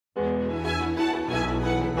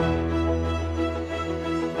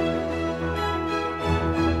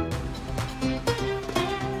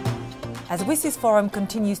As WSIS Forum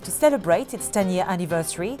continues to celebrate its 10-year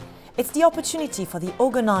anniversary, it's the opportunity for the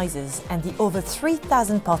organisers and the over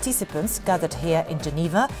 3,000 participants gathered here in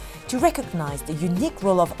Geneva to recognise the unique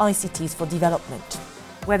role of ICTs for development.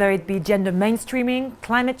 Whether it be gender mainstreaming,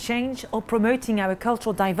 climate change or promoting our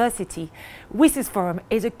cultural diversity, WSIS Forum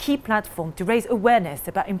is a key platform to raise awareness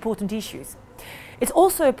about important issues. It's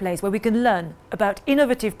also a place where we can learn about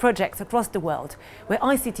innovative projects across the world where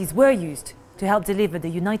ICTs were used to help deliver the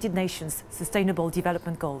United Nations Sustainable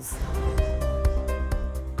Development Goals.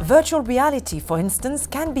 Virtual reality, for instance,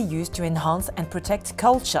 can be used to enhance and protect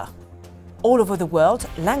culture. All over the world,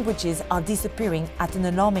 languages are disappearing at an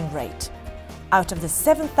alarming rate. Out of the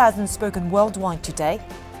 7,000 spoken worldwide today,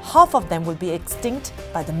 half of them will be extinct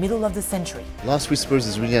by the middle of the century. Last Whispers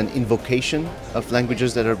is really an invocation of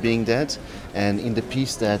languages that are being dead, and in the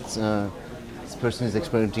piece that this person is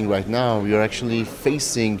experimenting right now, we are actually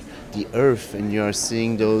facing the earth and you are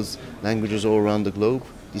seeing those languages all around the globe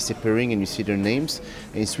disappearing, and you see their names,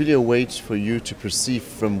 and it's really a way for you to perceive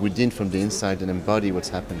from within, from the inside, and embody what's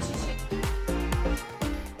happening.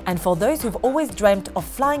 And for those who've always dreamt of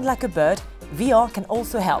flying like a bird, VR can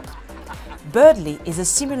also help. Birdly is a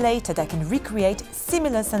simulator that can recreate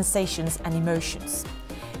similar sensations and emotions.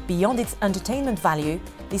 Beyond its entertainment value,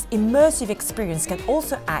 this immersive experience can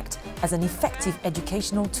also act as an effective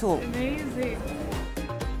educational tool. Amazing.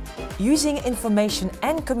 Using information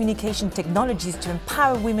and communication technologies to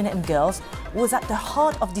empower women and girls was at the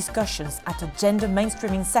heart of discussions at a gender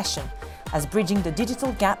mainstreaming session, as bridging the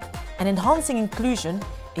digital gap and enhancing inclusion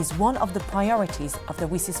is one of the priorities of the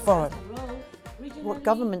WSIS Forum. What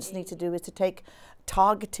governments need to do is to take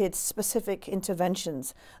targeted, specific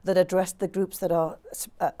interventions that address the groups that are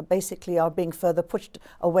basically being further pushed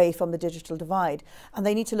away from the digital divide. And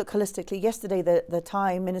they need to look holistically. Yesterday, the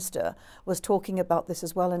Thai minister was talking about this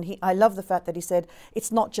as well. And I love the fact that he said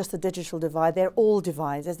it's not just the digital divide, they're all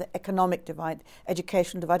divides. There's the economic divide,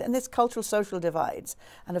 educational divide, and there's cultural, social divides.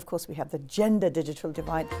 And of course, we have the gender digital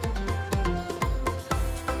divide.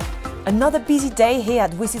 Another busy day here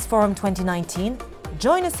at WSIS Forum 2019.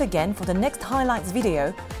 Join us again for the next highlights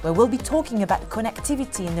video, where we'll be talking about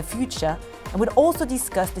connectivity in the future, and we'll also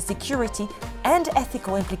discuss the security and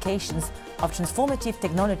ethical implications of transformative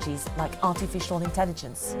technologies like artificial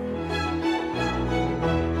intelligence.